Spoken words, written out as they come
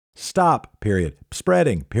stop, period,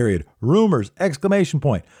 spreading, period, rumors, exclamation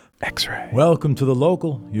point. X-ray. Welcome to The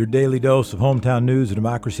Local, your daily dose of hometown news and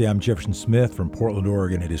democracy. I'm Jefferson Smith from Portland,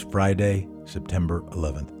 Oregon. It is Friday, September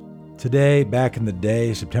 11th. Today, back in the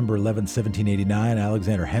day, September 11th, 1789,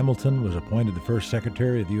 Alexander Hamilton was appointed the first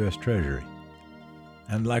Secretary of the U.S. Treasury.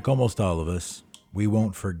 And like almost all of us, we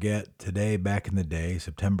won't forget today, back in the day,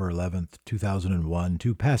 September 11th, 2001,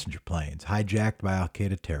 two passenger planes hijacked by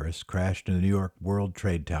Al-Qaeda terrorists crashed in the New York World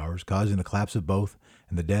Trade Towers, causing the collapse of both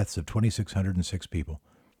and the deaths of 2,606 people.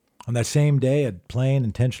 On that same day, a plane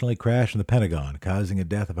intentionally crashed in the Pentagon, causing a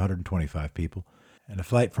death of 125 people. And a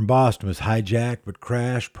flight from Boston was hijacked but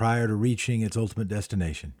crashed prior to reaching its ultimate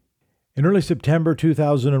destination. In early September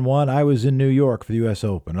 2001, I was in New York for the U.S.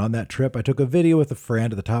 Open. On that trip, I took a video with a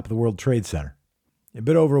friend at the top of the World Trade Center. A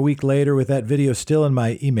bit over a week later, with that video still in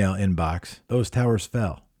my email inbox, those towers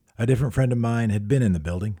fell. A different friend of mine had been in the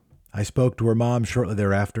building. I spoke to her mom shortly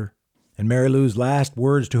thereafter, and Mary Lou's last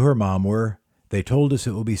words to her mom were, "They told us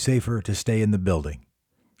it will be safer to stay in the building."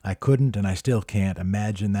 I couldn't, and I still can't,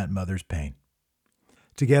 imagine that mother's pain.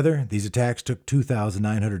 Together, these attacks took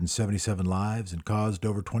 2,977 lives and caused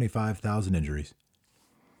over 25,000 injuries.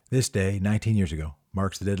 This day, 19 years ago,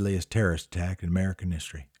 marks the deadliest terrorist attack in American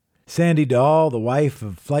history. Sandy Dahl, the wife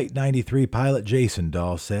of Flight 93 pilot Jason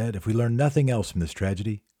Dahl, said, "If we learn nothing else from this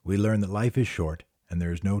tragedy, we learn that life is short and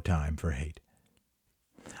there is no time for hate."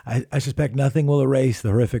 I suspect nothing will erase the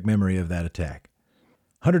horrific memory of that attack.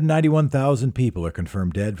 191,000 people are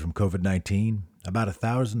confirmed dead from COVID-19, about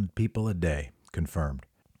 1,000 people a day confirmed.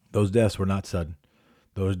 Those deaths were not sudden.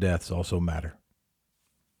 Those deaths also matter.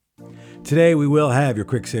 Today, we will have your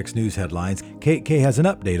Quick Six news headlines. Kaye has an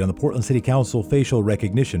update on the Portland City Council facial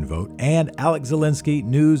recognition vote, and Alex Zielinski,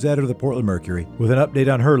 news editor of the Portland Mercury, with an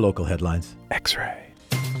update on her local headlines. X-ray.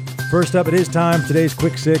 First up, it is time for today's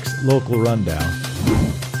Quick Six local rundown.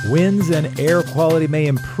 Winds and air quality may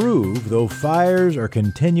improve, though fires are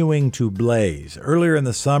continuing to blaze. Earlier in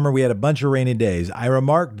the summer, we had a bunch of rainy days. I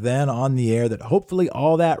remarked then on the air that hopefully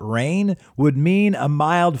all that rain would mean a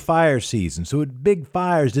mild fire season, so big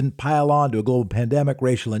fires didn't pile on to a global pandemic,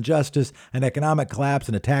 racial injustice, and economic collapse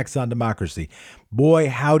and attacks on democracy. Boy,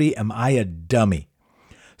 howdy, am I a dummy.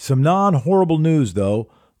 Some non-horrible news, though.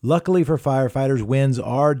 Luckily for firefighters, winds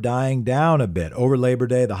are dying down a bit. Over Labor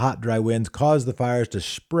Day, the hot, dry winds caused the fires to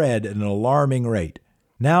spread at an alarming rate.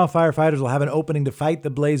 Now firefighters will have an opening to fight the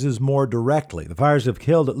blazes more directly. The fires have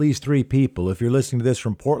killed at least 3 people. If you're listening to this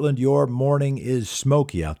from Portland, your morning is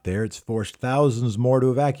smoky out there. It's forced thousands more to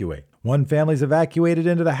evacuate. One family's evacuated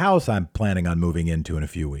into the house I'm planning on moving into in a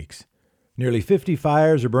few weeks. Nearly 50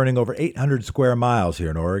 fires are burning over 800 square miles here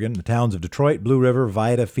in Oregon. The towns of Detroit, Blue River,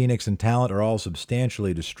 Vida, Phoenix, and Talent are all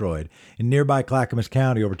substantially destroyed. In nearby Clackamas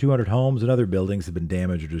County, over 200 homes and other buildings have been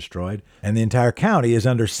damaged or destroyed. And the entire county is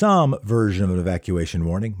under some version of an evacuation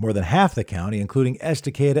warning. More than half the county, including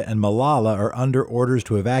Estacada and Malala, are under orders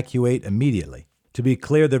to evacuate immediately. To be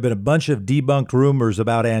clear, there have been a bunch of debunked rumors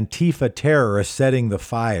about Antifa terrorists setting the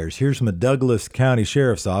fires. Here's from the Douglas County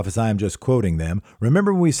Sheriff's Office. I am just quoting them.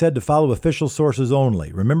 "Remember when we said to follow official sources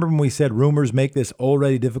only? Remember when we said rumors make this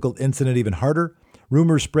already difficult incident even harder?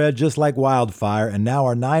 Rumors spread just like wildfire, and now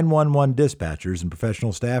our 911 dispatchers and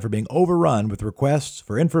professional staff are being overrun with requests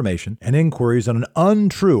for information and inquiries on an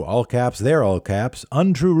untrue, all caps, they're all caps,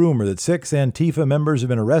 untrue rumor that 6 Antifa members have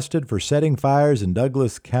been arrested for setting fires in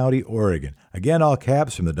Douglas County, Oregon." Again, all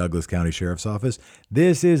caps from the Douglas County Sheriff's Office.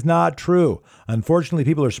 This is not true. Unfortunately,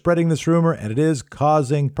 people are spreading this rumor, and it is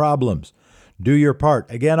causing problems. Do your part.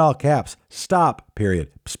 Again, all caps. Stop,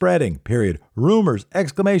 period. Spreading, period. Rumors,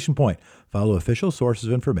 exclamation point. Follow official sources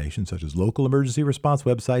of information such as local emergency response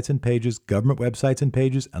websites and pages, government websites and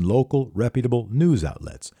pages, and local reputable news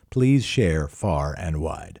outlets. Please share far and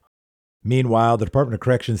wide. Meanwhile, the Department of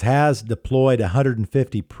Corrections has deployed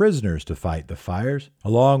 150 prisoners to fight the fires.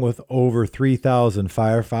 Along with over 3,000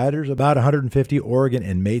 firefighters, about 150 Oregon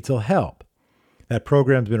inmates will help. That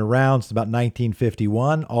program's been around since about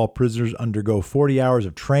 1951. All prisoners undergo 40 hours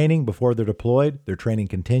of training before they're deployed. Their training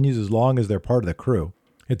continues as long as they're part of the crew.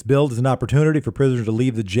 It's billed as an opportunity for prisoners to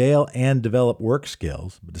leave the jail and develop work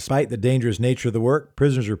skills. But despite the dangerous nature of the work,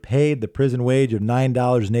 prisoners are paid the prison wage of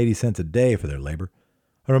 $9.80 a day for their labor.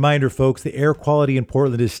 A reminder, folks, the air quality in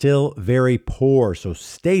Portland is still very poor, so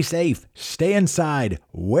stay safe, stay inside,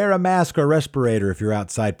 wear a mask or respirator if you're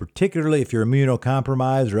outside, particularly if you're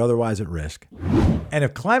immunocompromised or otherwise at risk. And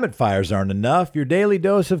if climate fires aren't enough, your daily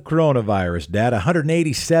dose of coronavirus data,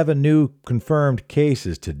 187 new confirmed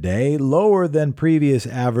cases today, lower than previous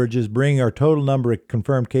averages, bringing our total number of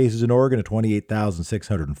confirmed cases in Oregon to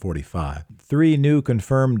 28,645. 3 new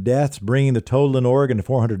confirmed deaths, bringing the total in Oregon to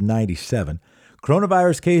 497.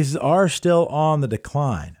 Coronavirus cases are still on the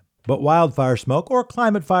decline, but wildfire smoke, or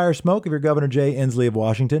climate fire smoke if you're Governor Jay Inslee of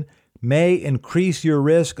Washington, may increase your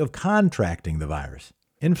risk of contracting the virus.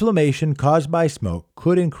 Inflammation caused by smoke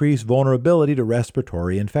could increase vulnerability to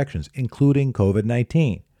respiratory infections, including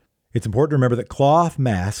COVID-19. It's important to remember that cloth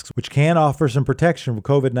masks, which can offer some protection from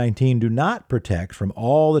COVID-19, do not protect from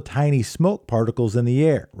all the tiny smoke particles in the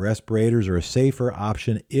air. Respirators are a safer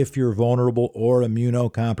option if you're vulnerable or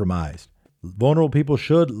immunocompromised. Vulnerable people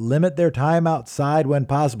should limit their time outside when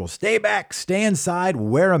possible. Stay back, stay inside,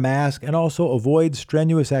 wear a mask, and also avoid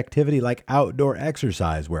strenuous activity like outdoor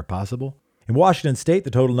exercise where possible. In Washington state, the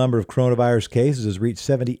total number of coronavirus cases has reached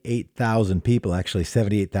 78,000 people, actually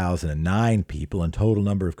 78,009 people, and total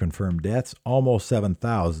number of confirmed deaths, almost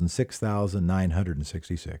 7,000,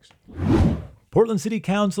 6,966. Portland City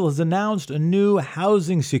Council has announced a new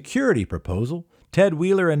housing security proposal. Ted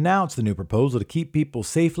Wheeler announced the new proposal to keep people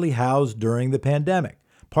safely housed during the pandemic.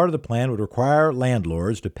 Part of the plan would require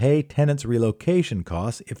landlords to pay tenants' relocation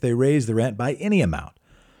costs if they raise the rent by any amount.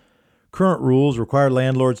 Current rules require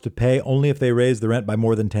landlords to pay only if they raise the rent by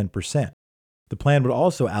more than 10%. The plan would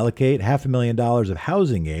also allocate $500,000 of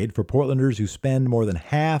housing aid for Portlanders who spend more than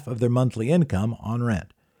half of their monthly income on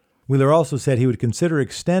rent. Wheeler also said he would consider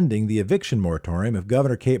extending the eviction moratorium if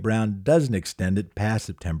Governor Kate Brown doesn't extend it past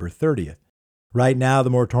September 30th. Right now, the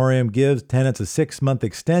moratorium gives tenants a 6-month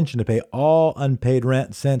extension to pay all unpaid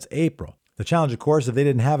rent since April. The challenge, of course, if they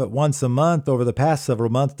didn't have it once a month over the past several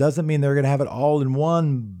months, doesn't mean they're going to have it all in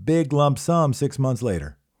one big lump sum 6 months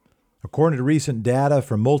later. According to recent data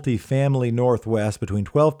from Multifamily Northwest, between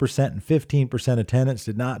 12% and 15% of tenants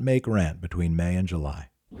did not make rent between May and July.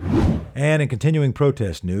 And in continuing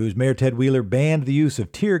protest news, Mayor Ted Wheeler banned the use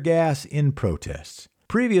of tear gas in protests.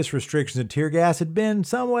 Previous restrictions of tear gas had been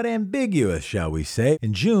somewhat ambiguous, shall we say.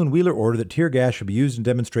 In June, Wheeler ordered that tear gas should be used in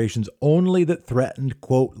demonstrations only that threatened,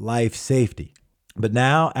 quote, life safety. But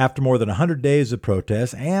now, after more than 100 days of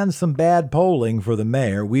protests and some bad polling for the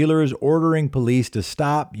mayor, Wheeler is ordering police to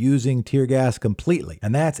stop using tear gas completely,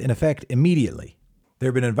 and that's in effect immediately. There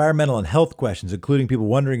have been environmental and health questions, including people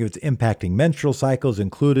wondering if it's impacting menstrual cycles,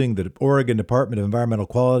 including the Oregon Department of Environmental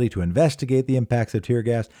Quality to investigate the impacts of tear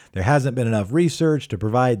gas. There hasn't been enough research to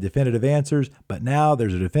provide definitive answers, but now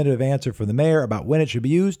there's a definitive answer from the mayor about when it should be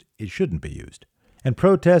used. It shouldn't be used. And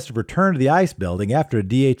protests have returned to the ICE building after a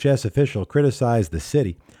DHS official criticized the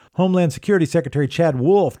city. Homeland Security Secretary Chad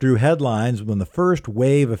Wolf drew headlines when the first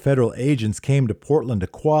wave of federal agents came to Portland to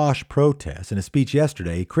quash protests. In a speech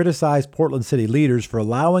yesterday, he criticized Portland city leaders for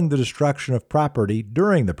allowing the destruction of property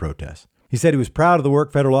during the protests. He said he was proud of the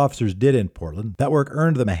work federal officers did in Portland. That work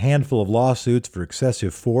earned them a handful of lawsuits for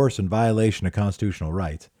excessive force and violation of constitutional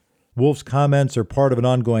rights. Wolf's comments are part of an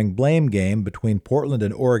ongoing blame game between Portland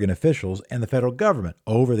and Oregon officials and the federal government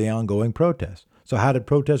over the ongoing protests. So how did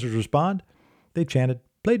protesters respond? They chanted,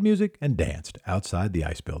 played music, and danced outside the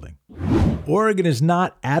ICE building. Oregon is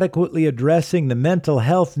not adequately addressing the mental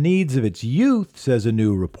health needs of its youth, says a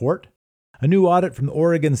new report. A new audit from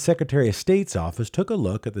Oregon's Secretary of State's office took a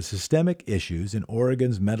look at the systemic issues in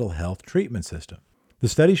Oregon's mental health treatment system. The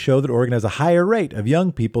studies show that Oregon has a higher rate of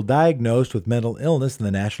young people diagnosed with mental illness than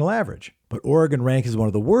the national average. But Oregon ranks as one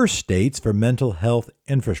of the worst states for mental health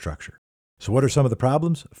infrastructure. So what are some of the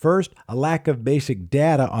problems? First, a lack of basic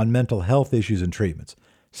data on mental health issues and treatments.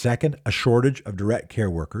 Second, a shortage of direct care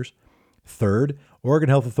workers. Third, Oregon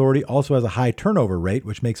Health Authority also has a high turnover rate,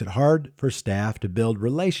 which makes it hard for staff to build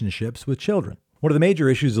relationships with children. One of the major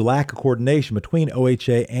issues is the lack of coordination between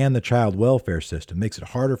OHA and the child welfare system. It makes it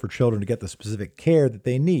harder for children to get the specific care that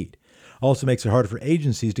they need. Also makes it harder for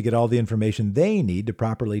agencies to get all the information they need to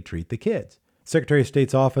properly treat the kids. Secretary of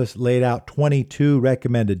State's office laid out 22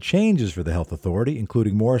 recommended changes for the health authority,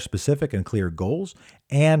 including more specific and clear goals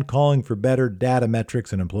and calling for better data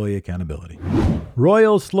metrics and employee accountability.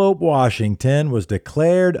 Royal Slope, Washington was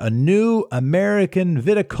declared a new American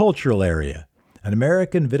viticultural area. An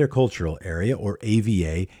American viticultural area, or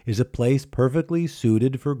AVA, is a place perfectly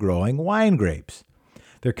suited for growing wine grapes.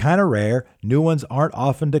 They're kind of rare. New ones aren't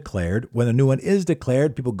often declared. When a new one is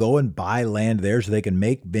declared, people go and buy land there so they can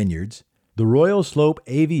make vineyards. The Royal Slope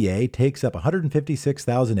AVA takes up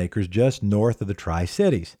 156,000 acres just north of the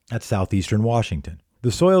Tri-Cities. That's southeastern Washington.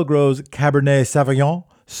 The soil grows Cabernet Sauvignon,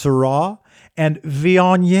 Syrah, and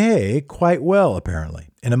Viognier quite well, apparently.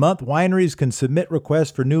 In a month, wineries can submit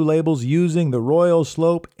requests for new labels using the Royal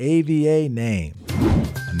Slope AVA name.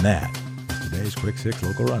 And that is today's Quick 6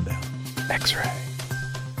 Local Rundown. X-Ray.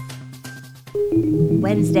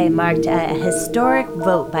 Wednesday marked a historic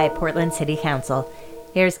vote by Portland City Council.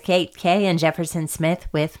 Here's Kate Kaye and Jefferson Smith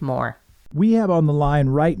with more. We have on the line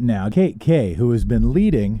right now Kate Kaye, who has been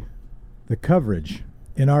leading the coverage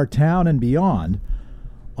in our town and beyond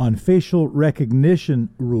on facial recognition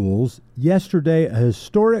rules. Yesterday, a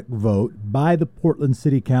historic vote by the Portland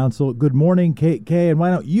City Council. Good morning, Kaye, and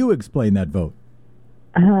why don't you explain that vote?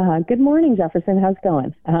 Good morning, Jefferson. How's it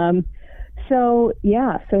going? So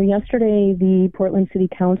yesterday the Portland City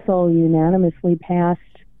Council unanimously passed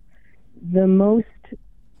the most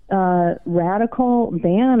radical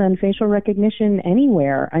ban on facial recognition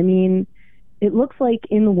anywhere. I mean, it looks like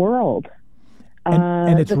in the world.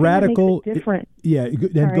 And it's radical. Different.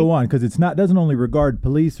 Go on, because doesn't only regard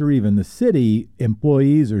police or even the city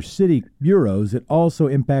employees or city bureaus. It also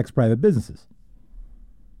impacts private businesses.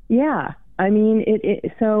 Yeah, I mean,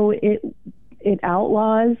 it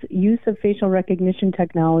outlaws use of facial recognition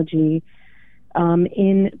technology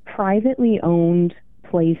in privately owned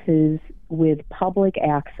places with public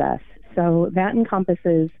access. So that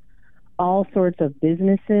encompasses all sorts of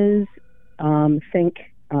businesses. Think,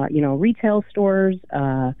 retail stores,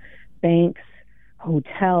 banks,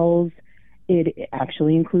 hotels. It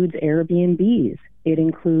actually includes Airbnbs. It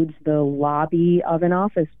includes the lobby of an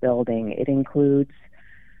office building. It includes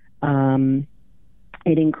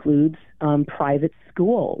private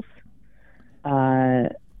schools.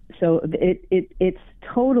 So it's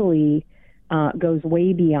totally goes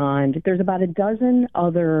way beyond. There's about a dozen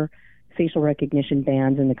other facial recognition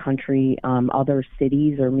bans in the country. Other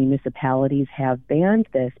cities or municipalities have banned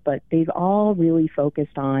this, but they've all really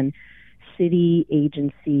focused on city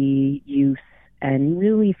agency use and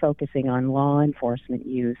really focusing on law enforcement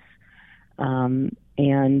use.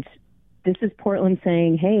 And this is Portland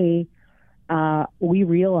saying, hey, we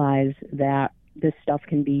realize that this stuff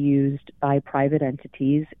can be used by private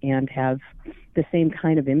entities and have the same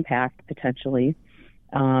kind of impact potentially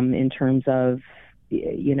in terms of,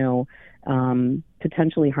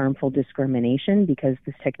 potentially harmful discrimination, because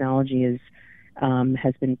this technology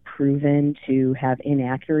has been proven to have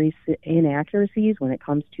inaccuracies when it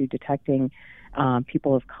comes to detecting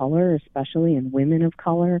people of color, especially and women of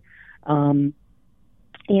color.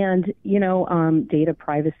 Data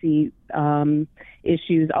privacy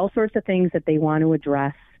issues, all sorts of things that they want to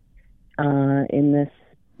address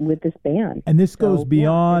with this ban. And this goes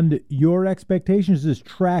beyond your expectations. This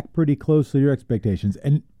track pretty closely your expectations.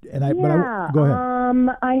 But go ahead.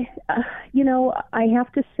 I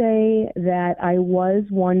have to say that I was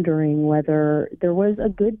wondering whether there was a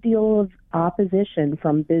good deal of opposition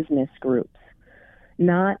from business groups,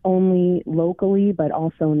 not only locally but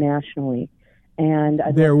also nationally. And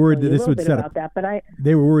they're worried that this would set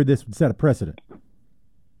they were worried this would set a precedent.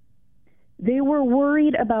 They were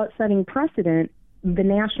worried about setting precedent. The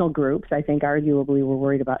national groups, I think, arguably were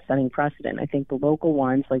worried about setting precedent. I think the local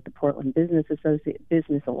ones, like the Portland Business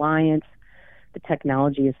Alliance, the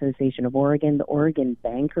Technology Association of Oregon, the Oregon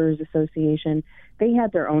Bankers Association, they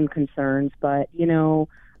had their own concerns. But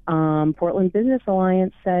Portland Business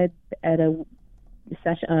Alliance said at a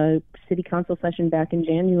city council session back in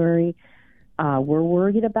January, we're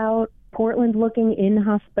worried about Portland looking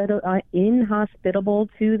inhospitable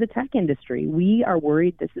to the tech industry. We are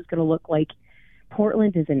worried this is going to look like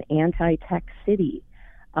Portland is an anti-tech city.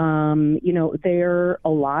 A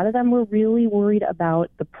lot of them were really worried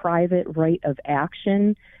about the private right of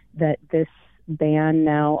action that this ban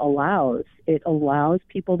now allows. It allows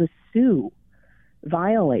people to sue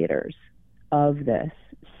violators of this.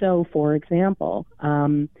 So, for example,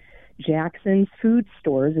 Jackson's Food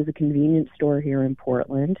Stores is a convenience store here in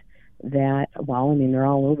Portland that, they're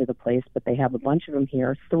all over the place, but they have a bunch of them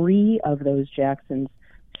here. 3 of those Jackson's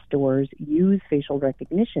stores use facial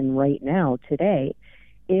recognition right now, today.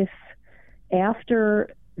 If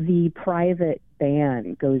after the private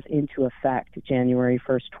ban goes into effect January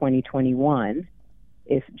 1st, 2021,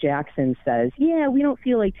 if Jackson says, we don't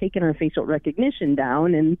feel like taking our facial recognition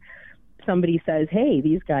down, and somebody says, hey,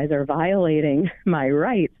 these guys are violating my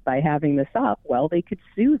rights by having this up, well, they could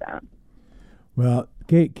sue them. Well,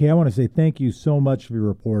 Kaye, I want to say thank you so much for your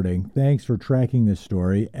reporting. Thanks for tracking this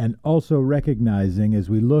story and also recognizing, as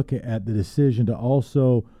we look at the decision to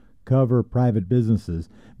also cover private businesses.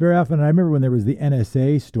 Very often, I remember when there was the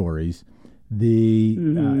NSA stories,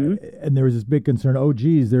 and there was this big concern,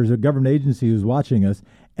 there's a government agency who's watching us,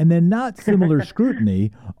 and then not similar scrutiny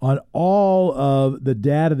on all of the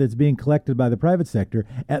data that's being collected by the private sector.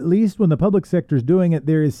 At least when the public sector is doing it,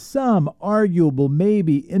 there is some arguable,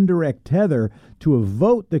 maybe indirect tether to a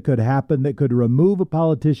vote that could happen that could remove a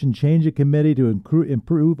politician, change a committee to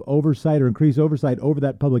improve oversight or increase oversight over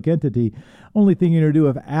that public entity. Only thing you're going to do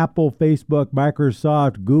if Apple, Facebook,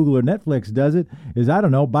 Microsoft, Google, or Netflix does it is,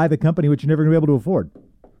 buy the company which you're never going to be able to afford.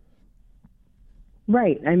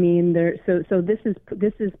 Right. I mean, so this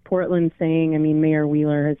is Portland saying. I mean, Mayor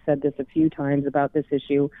Wheeler has said this a few times about this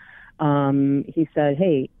issue. He said,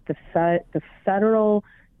 "Hey, the federal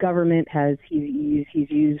government he's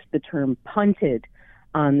used the term punted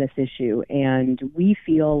on this issue, and we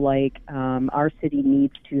feel like our city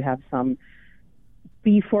needs to have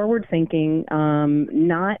be forward thinking,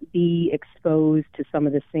 not be exposed to some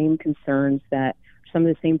of the same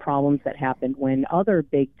problems that happened when other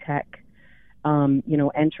big tech."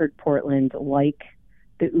 Entered Portland, like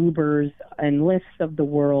the Ubers and Lyfts of the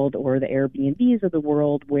world or the Airbnbs of the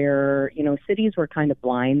world, where, cities were kind of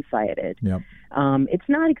blindsided. Yep. It's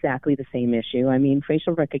not exactly the same issue. I mean,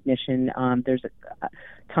 facial recognition, there's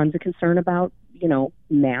tons of concern about,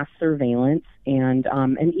 mass surveillance and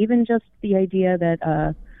even just the idea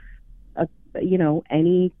that,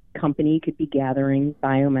 any company could be gathering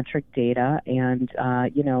biometric data and,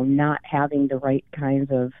 not having the right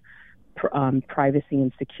kinds of privacy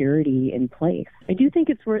and security in place. I do think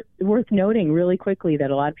it's worth noting really quickly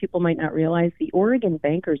that a lot of people might not realize the Oregon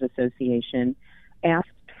Bankers Association asked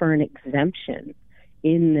for an exemption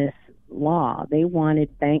in this law. They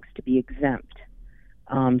wanted banks to be exempt.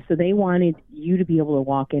 So they wanted you to be able to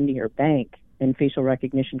walk into your bank and facial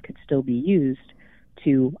recognition could still be used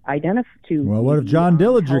to identify. Well, what if John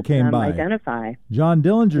Dillinger came by? Identify. John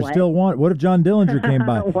Dillinger still want. What if John Dillinger came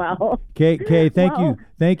by? Well, Kaye,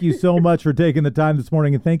 thank you so much for taking the time this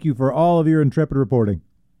morning, and thank you for all of your intrepid reporting.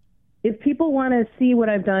 If people want to see what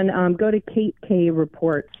I've done, go to Kaye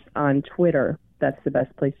Reports on Twitter. That's the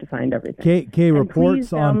best place to find everything. Kaye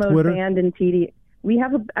Reports on Twitter. Band and PD. We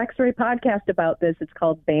have an X-ray podcast about this. It's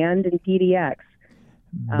called Band and PDX.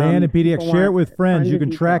 Band and PDX. Share it with friends. You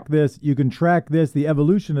can track this. You can track this, the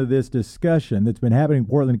evolution of this discussion that's been happening in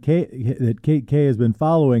Portland, that Kaye has been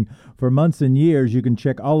following for months and years. You can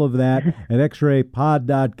check all of that at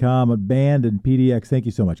xraypod.com at Band and PDX. Thank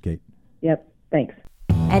you so much, Kaye. Yep. Thanks.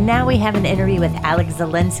 And now we have an interview with Alex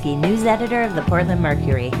Zielinski, news editor of the Portland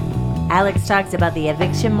Mercury. Alex talks about the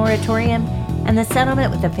eviction moratorium and the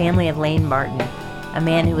settlement with the family of Lane Martin, a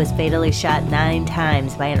man who was fatally shot 9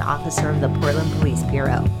 times by an officer of the Portland Police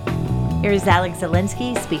Bureau. Here's Alex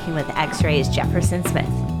Zielinski speaking with X-Ray's Jefferson Smith.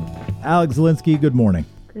 Alex Zielinski, good morning.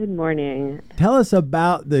 Good morning. Tell us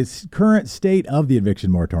about the current state of the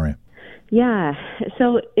eviction moratorium. Yeah,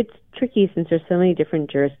 so it's tricky since there's so many different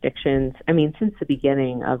jurisdictions. I mean, since the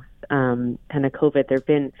beginning of kind of COVID, there have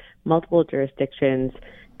been multiple jurisdictions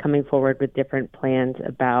coming forward with different plans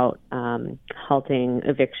about halting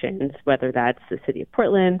evictions, whether that's the city of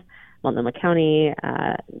Portland, Multnomah County,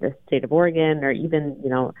 the state of Oregon, or even,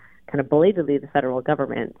 kind of belatedly the federal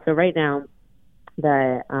government. So right now,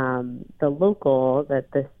 the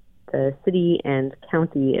city and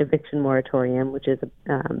county eviction moratorium, which is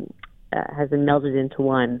has been melded into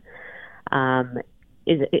one,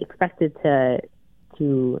 is expected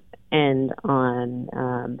to end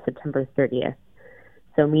on September 30th.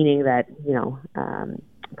 So meaning that,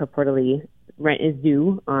 purportedly rent is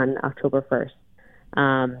due on October 1st.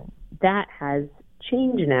 That has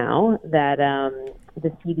changed now that the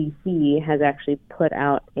CDC has actually put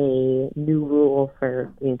out a new rule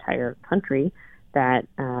for the entire country that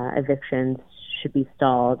evictions should be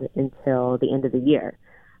stalled until the end of the year,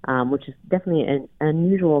 which is definitely an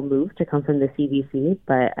unusual move to come from the CDC.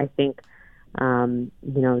 But I think,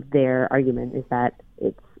 their argument is that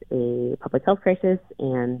it's a public health crisis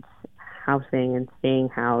and housing and staying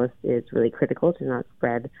housed is really critical to not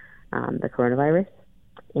spread the coronavirus.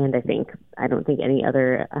 And I don't think any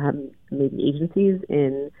other maybe agencies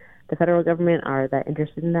in the federal government are that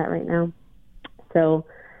interested in that right now. So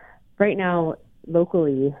right now,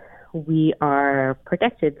 locally, we are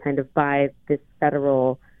protected kind of by this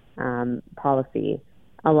federal policy,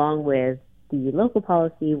 along with the local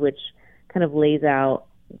policy, which kind of lays out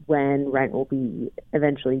when rent will be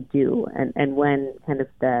eventually due and when kind of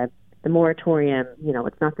the moratorium,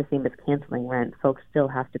 it's not the same as canceling rent. Folks still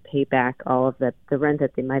have to pay back all of the rent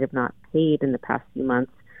that they might have not paid in the past few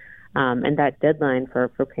months. And that deadline for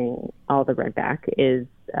paying all the rent back is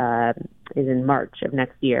in March of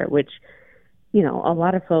next year, which, a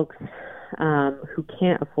lot of folks who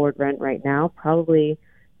can't afford rent right now probably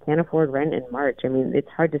can't afford rent in March. I mean, it's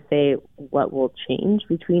hard to say what will change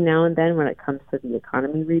between now and then when it comes to the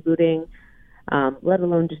economy rebooting, let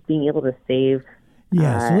alone just being able to save.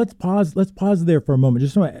 Yeah, so let's pause there for a moment,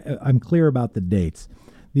 just so I'm clear about the dates.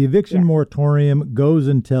 The eviction moratorium goes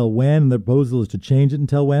until when? The proposal is to change it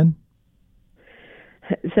until when?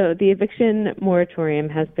 So the eviction moratorium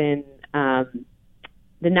has been,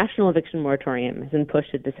 the national eviction moratorium has been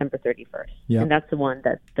pushed to December 31st. Yep. And that's the one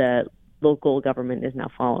that the local government is now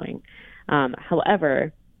following.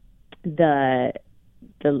 However, the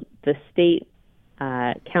the state,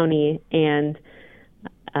 county, and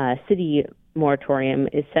city moratorium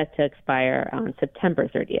is set to expire on September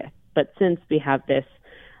 30th. But since we have this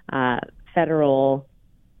federal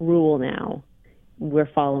rule now, we're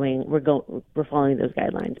following those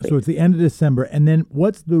guidelines. Basically. So it's the end of December, and then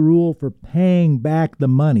what's the rule for paying back the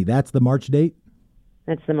money? That's the March date?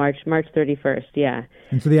 That's the March 31st, yeah.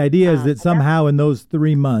 And so the idea is that somehow in those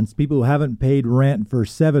 3 months, people who haven't paid rent for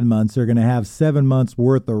 7 months are going to have 7 months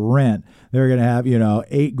worth of rent. They're going to have,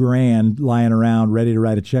 $8,000 lying around ready to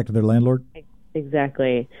write a check to their landlord.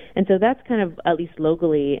 Exactly. And so that's kind of, at least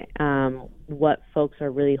locally, what folks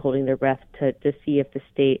are really holding their breath to see if the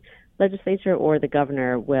state legislature or the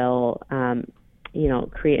governor will,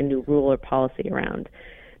 create a new rule or policy around.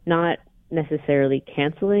 Not necessarily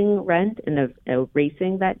canceling rent and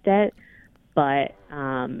erasing that debt, but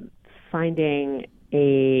finding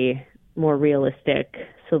a more realistic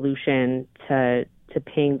solution to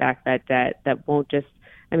paying back that debt that won't just,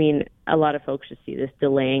 a lot of folks just see this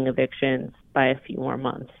delaying evictions by a few more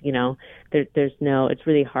months. It's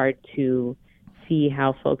really hard to see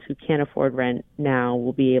how folks who can't afford rent now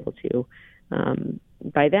will be able to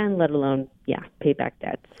by then, let alone, pay back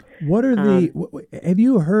debts. What are have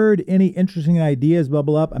you heard any interesting ideas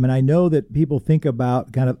bubble up? I know that people think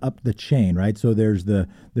about kind of up the chain, right? So there's the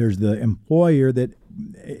employer that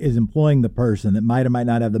is employing the person that might or might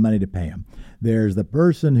not have the money to pay them. There's the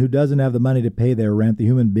person who doesn't have the money to pay their rent, the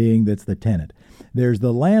human being that's the tenant. There's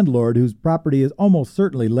the landlord whose property is almost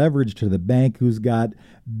certainly leveraged to the bank, who's got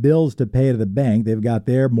bills to pay to the bank. They've got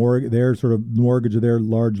their sort of mortgage of their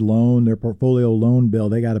large loan, their portfolio loan bill,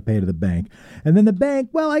 they got to pay to the bank. And then the bank,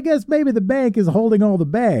 well, I guess maybe the bank is holding all the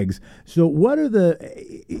bags. So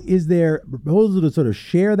is there a proposal to sort of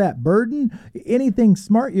share that burden? Anything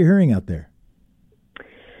smart you're hearing out there?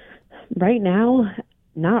 Right now,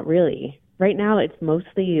 not really. Right now, it's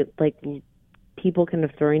mostly like people kind of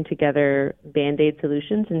throwing together Band-Aid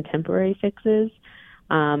solutions and temporary fixes,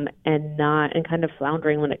 and kind of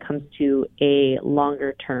floundering when it comes to a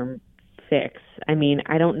longer term fix. I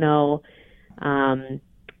don't know. A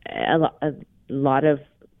lot of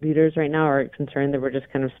leaders right now are concerned that we're just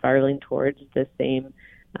kind of spiraling towards the same,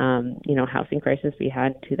 housing crisis we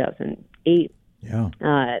had in 2008. Yeah.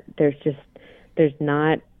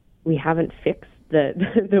 We haven't fixed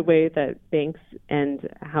the way that banks and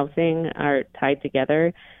housing are tied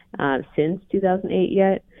together since 2008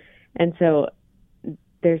 yet, and so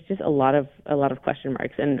there's just a lot of question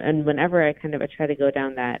marks. And whenever I try to go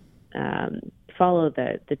down that follow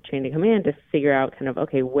the chain of command to figure out kind of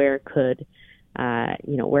where could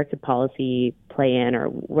policy play in, or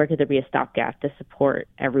where could there be a stopgap to support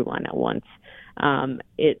everyone at once,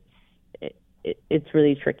 it's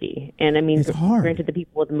really tricky. And it's hard. Granted, the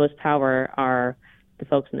people with the most power are the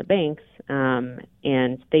folks in the banks,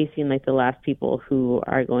 and they seem like the last people who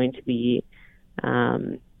are going to be,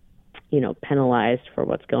 penalized for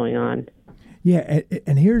what's going on. Yeah,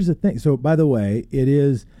 and here's the thing. So, by the way, it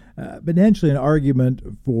is potentially an argument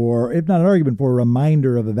for, if not an argument for, a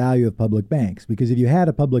reminder of the value of public banks. Because if you had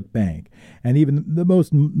a public bank, and even the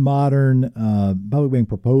most modern public bank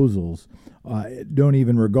proposals don't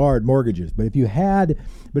even regard mortgages. But if you had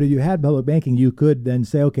public banking, you could then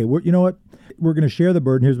say, okay, you know what? We're going to share the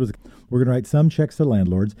burden. We're going to write some checks to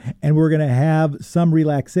landlords, and we're going to have some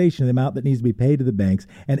relaxation of the amount that needs to be paid to the banks.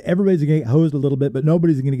 And everybody's going to get hosed a little bit, but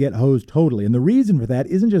nobody's going to get hosed totally. And the reason for that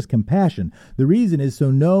isn't just compassion. The reason is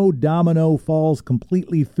so no domino falls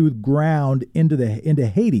completely through the ground into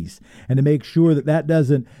Hades, and to make sure that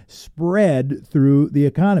doesn't spread through the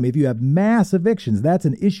economy. If you have mass evictions, that's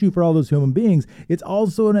an issue for all those human beings. It's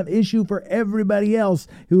also an issue for everybody else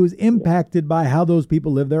who is impacted by how those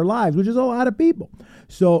people live their lives, which is a lot of people.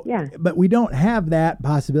 So, yeah. But we don't have that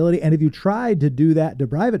possibility. And if you tried to do that to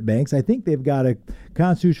private banks, I think they've got a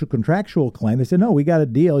constitutional contractual claim. They said, no, we got a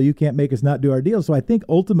deal. You can't make us not do our deal. So I think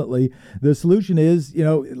ultimately the solution is,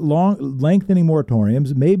 lengthening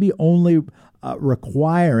moratoriums, maybe only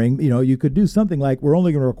requiring, you could do something like, we're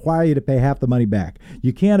only going to require you to pay half the money back.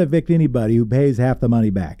 You can't evict anybody who pays half the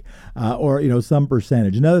money back, or some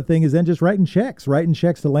percentage. Another thing is then just writing checks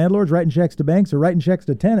to landlords, writing checks to banks, or writing checks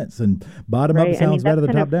to tenants. And bottom up sounds better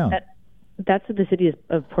than top down. That's what the city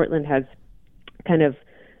of Portland has kind of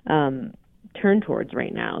turned towards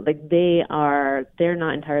right now. Like they're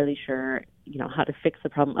not entirely sure, how to fix the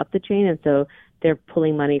problem up the chain, and so they're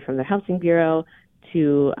pulling money from the housing bureau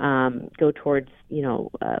to go towards,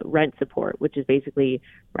 rent support, which is basically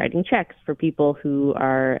writing checks for people who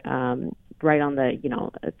are right on the,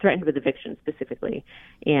 threatened with eviction specifically,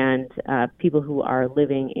 and people who are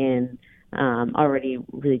living in already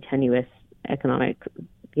really tenuous economic,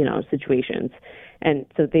 situations. And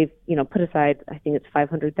so they've, put aside, I think it's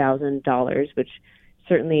 $500,000, which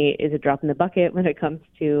certainly is a drop in the bucket when it comes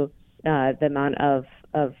to the amount of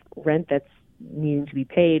rent that's needing to be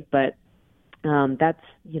paid. But that's,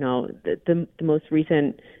 the most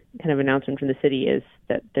recent kind of announcement from the city is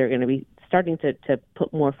that they're going to be starting to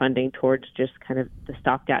put more funding towards just kind of the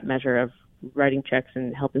stopgap measure of writing checks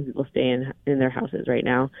and helping people stay in their houses right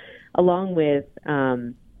now, along with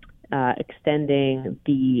expanding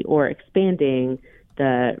the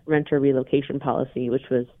renter relocation policy, which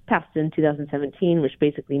was passed in 2017, which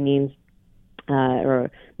basically means or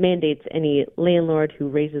mandates any landlord who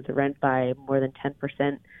raises the rent by more than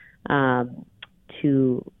 10%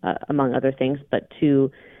 to, among other things, but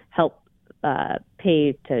to help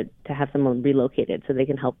pay to have someone relocated so they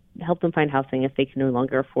can help them find housing if they can no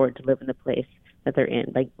longer afford to live in the place that they're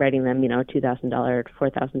in, by writing them, a $2,000 or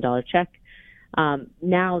 $4,000 check.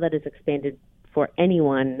 Now that is expanded for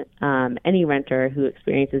anyone, any renter who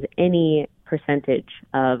experiences any percentage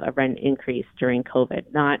of a rent increase during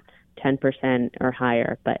COVID, not 10% or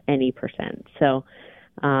higher, but any percent. So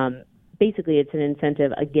basically it's an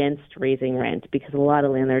incentive against raising rent, because a lot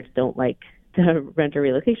of landlords don't like the renter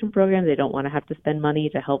relocation program. They don't want to have to spend money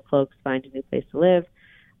to help folks find a new place to live.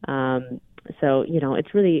 So,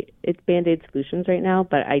 it's Band-Aid solutions right now,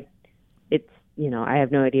 but I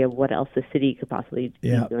have no idea what else the city could possibly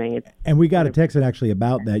be doing. And we got a text actually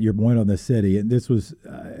about that, your point on the city. And this was,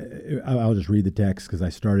 I'll just read the text because I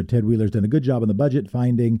started. Ted Wheeler's done a good job on the budget,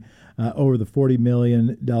 finding over the $40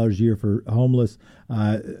 million a year for homeless.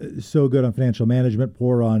 So good on financial management,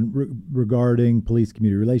 poor on regarding police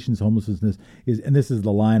community relations. Homelessness is, and this is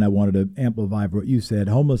the line I wanted to amplify for what you said,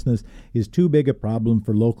 homelessness is too big a problem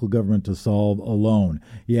for local government to solve alone.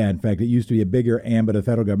 Yeah, in fact, it used to be a bigger ambit of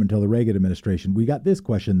federal government until the Reagan administration. We got this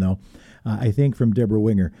question, though, I think from Deborah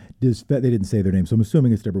Winger. They didn't say their name, so I'm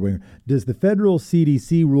assuming it's Deborah Winger. Does the federal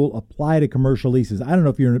CDC rule apply to commercial leases? I don't know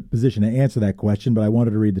if you're in a position to answer that question, but I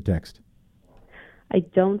wanted to read the text. I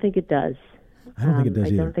don't think it does. I don't think it does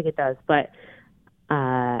either. I don't think it does, but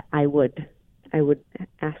I would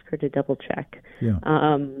ask her to double check. Yeah.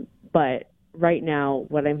 But right now,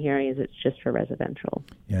 what I'm hearing is it's just for residential.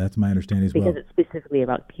 Yeah, that's my understanding as well. Because it's specifically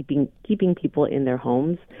about keeping people in their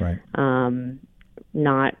homes, right?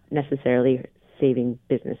 Not necessarily saving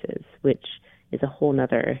businesses, which is a whole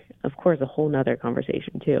nother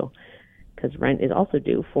conversation too, because rent is also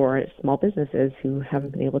due for small businesses who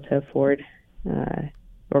haven't been able to afford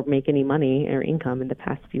or make any money or income in the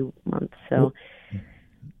past few months. So.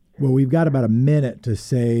 Well, we've got about a minute to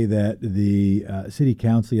say that the city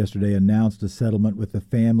council yesterday announced a settlement with the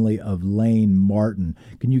family of Lane Martin.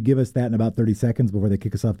 Can you give us that in about 30 seconds before they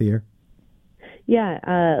kick us off the air?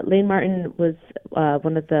 Yeah, Lane Martin was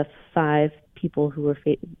one of the 5 people who were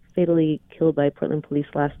fatally killed by Portland police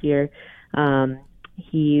last year.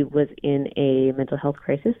 He was in a mental health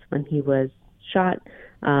crisis when he was shot,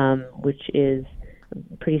 which is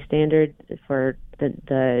pretty standard for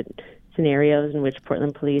the scenarios in which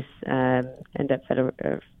Portland police end up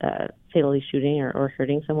fatally shooting or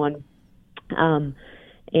hurting someone.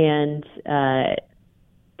 And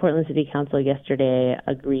Portland City Council yesterday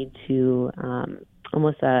agreed to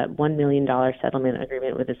almost a $1 million settlement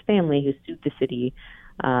agreement with his family, who sued the city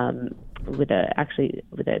with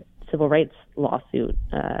a civil rights lawsuit,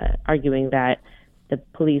 arguing that the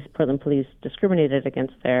Portland police discriminated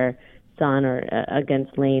against their son or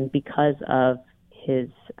against Lane because of his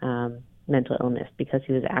mental illness, because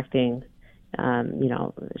he was acting,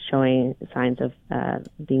 showing signs of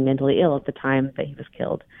being mentally ill at the time that he was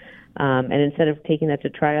killed. And instead of taking that to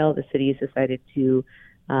trial, the city has decided to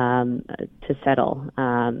settle.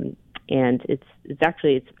 And it's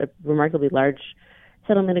a remarkably large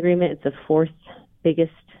settlement agreement. It's the 4th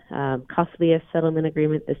biggest, costliest settlement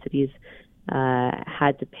agreement the city's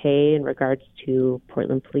had to pay in regards to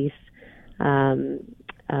Portland police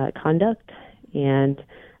conduct. And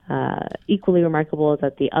equally remarkable is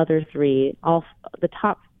that the other 3, the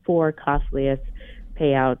top 4 costliest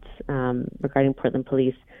payouts regarding Portland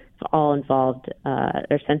police, all involved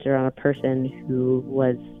are centered on a person who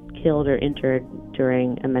was killed or injured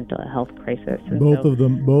during a mental health crisis. And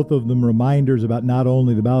both of them reminders about not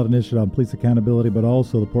only the ballot initiative on police accountability, but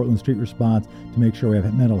also the Portland Street response to make sure we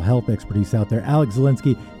have mental health expertise out there. Alex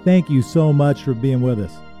Zielinski, thank you so much for being with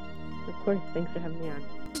us. Of course. Thanks for having me on.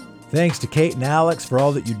 Thanks to Kate and Alex for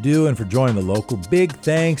all that you do and for joining the local. Big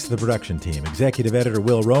thanks to the production team. Executive editor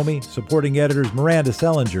Will Romey, supporting editors Miranda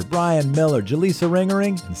Sellinger, Brian Miller, Jaleesa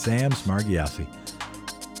Ringering, and Sam Smargiassi.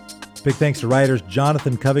 Big thanks to writers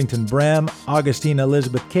Jonathan Covington Brem, Augustina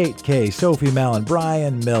Elizabeth, Kate Kaye, Sophie Mallon,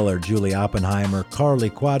 Brian Miller, Julie Oppenheimer, Carly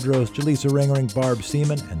Quadros, Jaleesa Ringering, Barb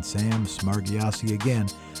Seaman, and Sam Smargiassi again.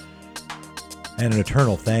 And an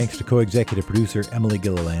eternal thanks to co-executive producer Emily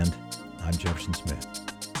Gilliland. I'm Jefferson Smith.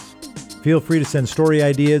 Feel free to send story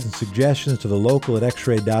ideas and suggestions to the local at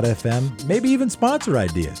xray.fm, maybe even sponsor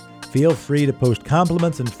ideas. Feel free to post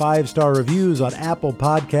compliments and 5-star reviews on Apple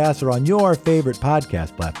Podcasts or on your favorite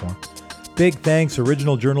podcast platform. Big thanks,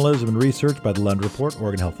 original journalism and research by the Lund Report,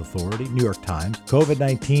 Oregon Health Authority, New York Times,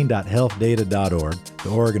 COVID19.healthdata.org, the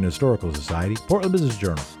Oregon Historical Society, Portland Business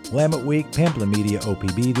Journal, Willamette Week, Pamplin Media,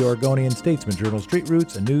 OPB, the Oregonian, Statesman Journal, Street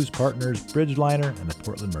Roots, and News Partners, Bridgeliner, and the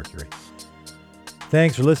Portland Mercury.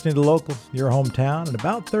 Thanks for listening to Local, your hometown, in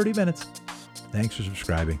about 30 minutes. Thanks for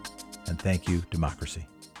subscribing, and thank you, Democracy.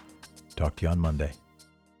 Talk to you on Monday.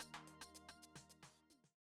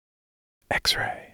 X-Ray.